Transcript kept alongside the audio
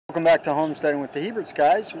Welcome back to Homesteading with the Heberts,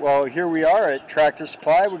 guys. Well, here we are at Tractor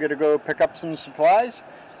Supply. We're going to go pick up some supplies.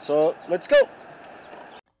 So let's go.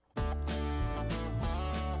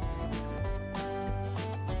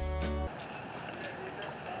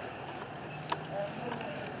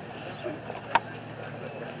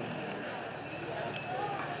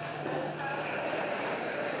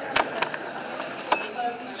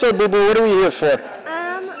 So, Boo Boo, what are we here for? We're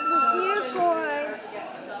here for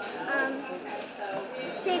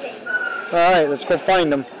shaving. All right, let's go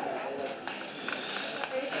find them.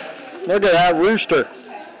 Look at that rooster.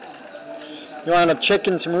 You want to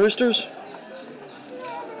chicken some roosters?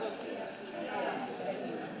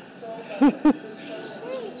 Look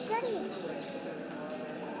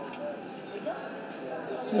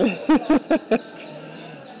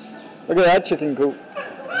at that chicken coop.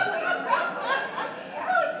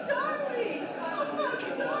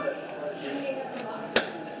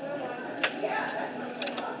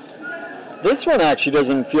 This one actually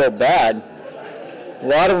doesn't feel bad. A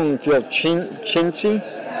lot of them feel chintzy.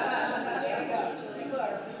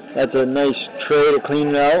 That's a nice tray to clean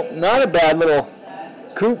it out. Not a bad little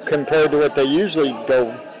coop compared to what they usually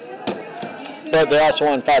go. But they also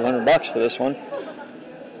want $500 for this one.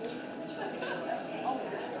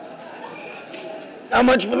 How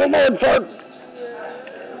much for the load for?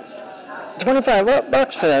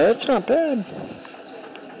 $25 for that. That's not bad.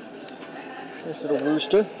 Nice little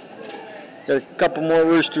rooster. Got a couple more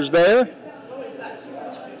roosters there.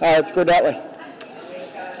 All right, let's go that way.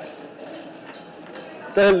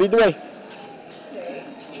 Go ahead, lead the way.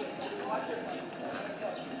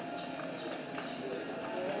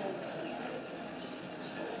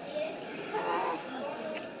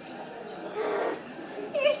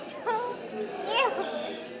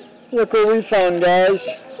 Look what we found, guys.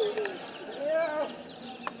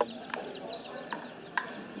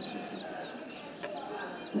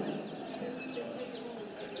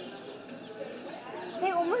 They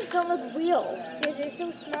almost don't look real because they're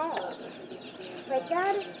so small. Right,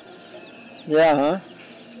 Dad? Yeah, huh?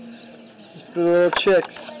 Just the little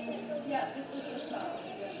chicks.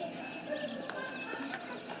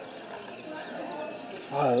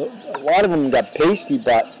 Oh, a lot of them got pasty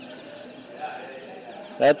butt.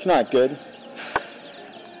 That's not good.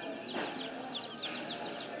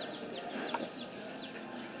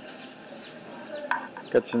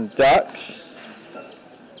 Got some ducks.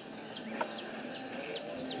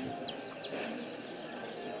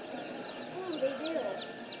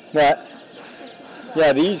 What?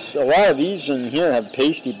 Yeah, a lot of these in here have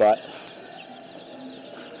pasty butt,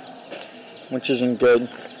 which isn't good.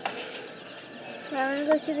 I want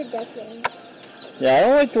to go see the ducklings. Yeah, I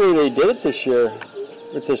don't like the way they did it this year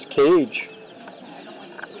with this cage.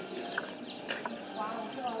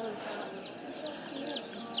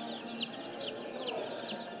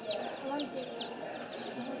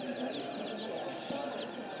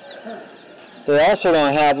 They also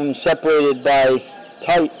don't have them separated by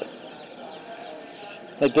type.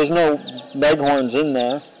 Like there's no leghorns in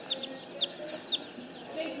there.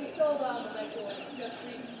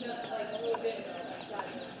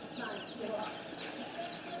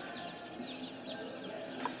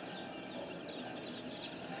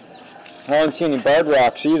 I haven't seen any barred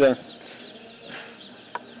rocks either.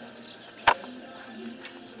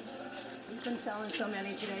 We've been selling so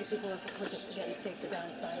many today, people are just forgetting to take the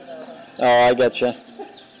downside of it. Oh, I gotcha.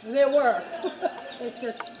 There were. It's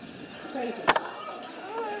just crazy.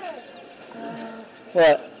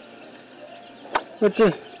 What? What's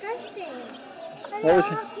it? Disgusting. What was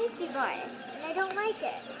it? Pasty butt, and I don't like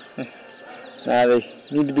it. Nah, they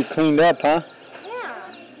need to be cleaned up, huh?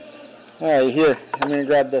 Yeah. All right, here. I'm gonna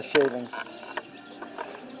grab the shavings.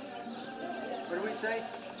 What do we say?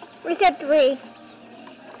 We said 3.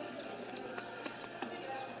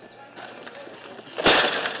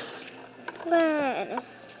 One.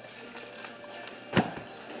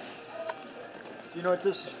 You know what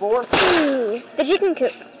this is for? 2. The chicken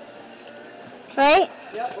coop. Right?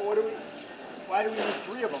 Yeah, but why do we need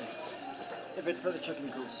 3 of them if it's for the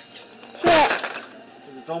chicken coop? Yeah.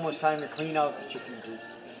 Because it's almost time to clean out the chicken coop.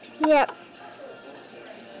 Yep.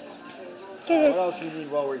 What else do we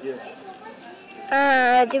need while we're here?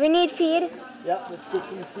 Do we need feed? Yep, let's get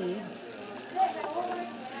some feed.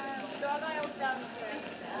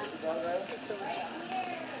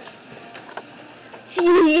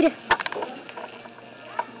 Feed.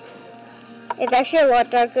 It's actually a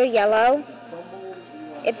lot darker yellow.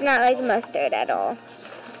 It's not like mustard at all.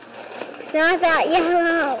 It's not that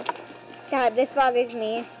yellow. God, this bothers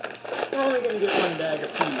me. We're only going to get 1 bag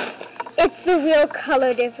of feed. It's the real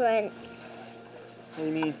color difference. What do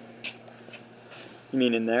you mean? You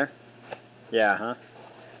mean in there? Yeah, huh?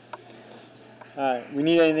 Alright, we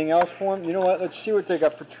need anything else for them? You know what, let's see what they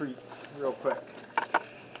got for treats real quick.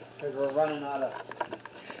 Because we're running out of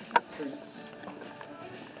treats.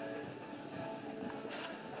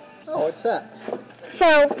 Oh, what's that?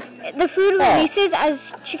 So, the food releases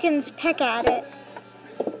as chickens peck at it.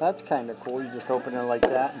 That's kind of cool. You just open it like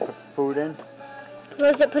that and put the food in.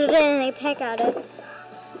 Close it, put it in, and they peck at it.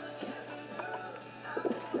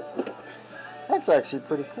 That's actually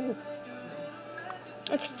pretty cool.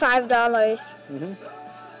 It's $5. Mm-hmm.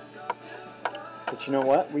 But you know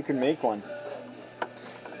what? We can make one.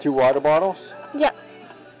 2 water bottles. Yep.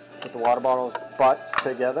 Put the water bottles butts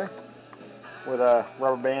together with a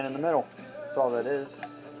rubber band in the middle. That's all that is.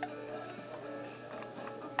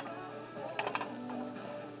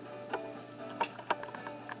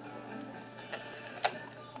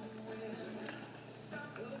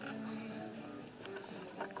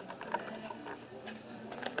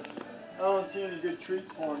 I don't see any good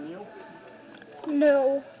treats for them, you?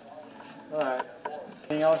 No. Alright.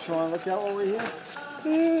 Anything else you want to look at while we're here?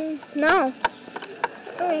 No.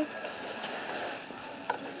 Okay.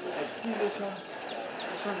 See this one?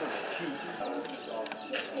 This one was cheap.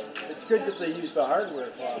 It's good that they use the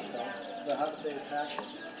hardware cloth though. But how did they attach it?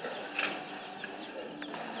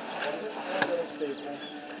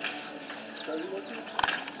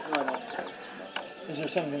 No, I don't. Is there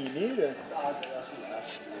something you need or?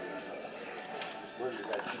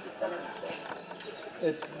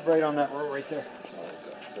 It's right on that road right there.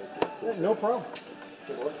 Yeah, no problem.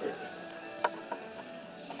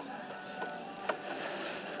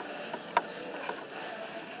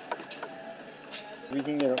 We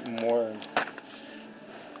can get more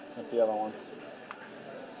at the other one.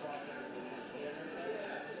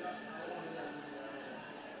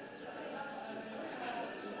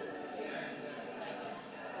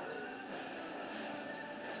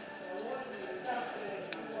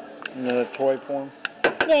 Another toy form.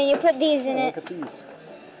 Yeah, you put these in it. Look at these.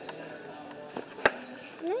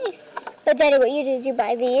 Nice. But Daddy, what you do is you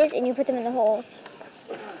buy these and you put them in the holes.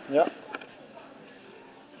 Yep.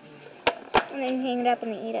 And then you hang it up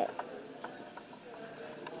and you eat it.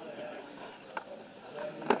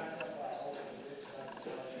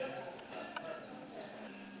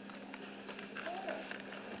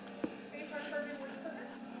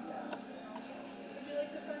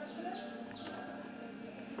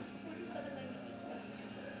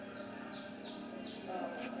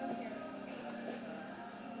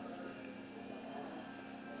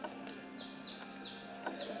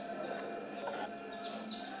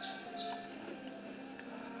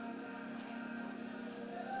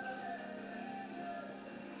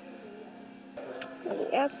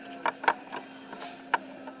 Yep.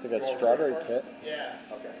 They got strawberry kit. Yeah.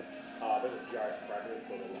 Okay. There's a jar of strawberry,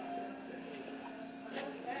 so they're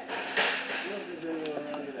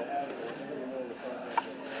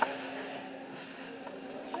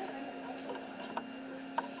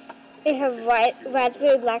They have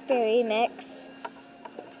raspberry blackberry mix.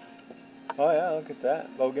 Oh yeah, look at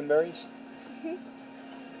that. Loganberries.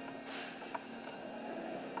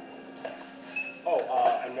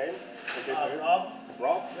 Oh, and name? Rob.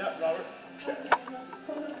 Rob? Yeah, Robert.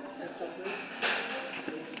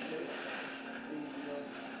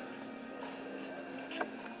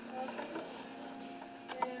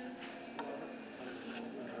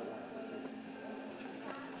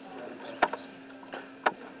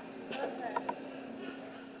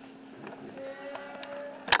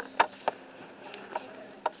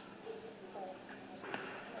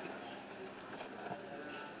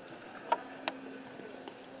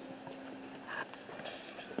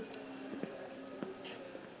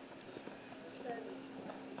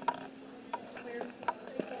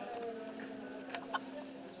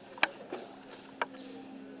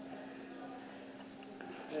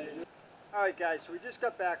 Alright guys, so we just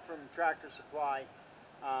got back from Tractor Supply,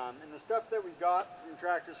 and the stuff that we got from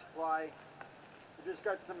Tractor Supply, we just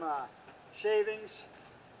got some shavings.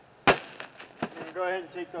 I'm going to go ahead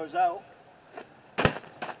and take those out.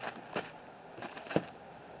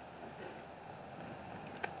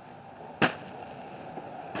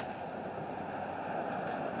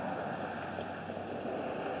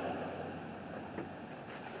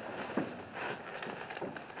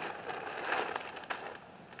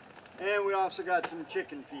 And we also got some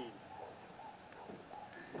chicken feed.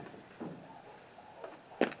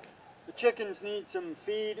 The chickens need some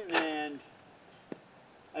feed, and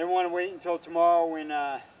I didn't want to wait until tomorrow when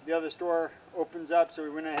the other store opens up, so we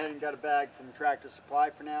went ahead and got a bag from Tractor Supply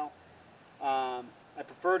for now. I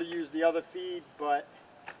prefer to use the other feed, but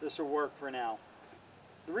this will work for now.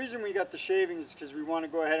 The reason we got the shavings is because we want to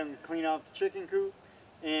go ahead and clean out the chicken coop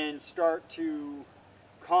and start to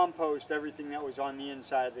compost everything that was on the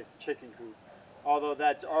inside of the chicken coop, although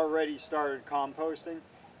that's already started composting.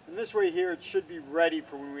 And this way here, it should be ready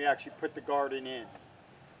for when we actually put the garden in.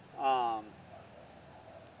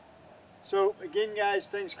 So again, guys,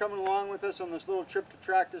 thanks for coming along with us on this little trip to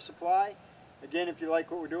Tractor Supply. Again, if you like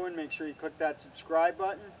what we're doing, make sure you click that subscribe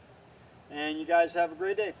button. And you guys have a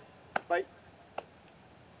great day. Bye.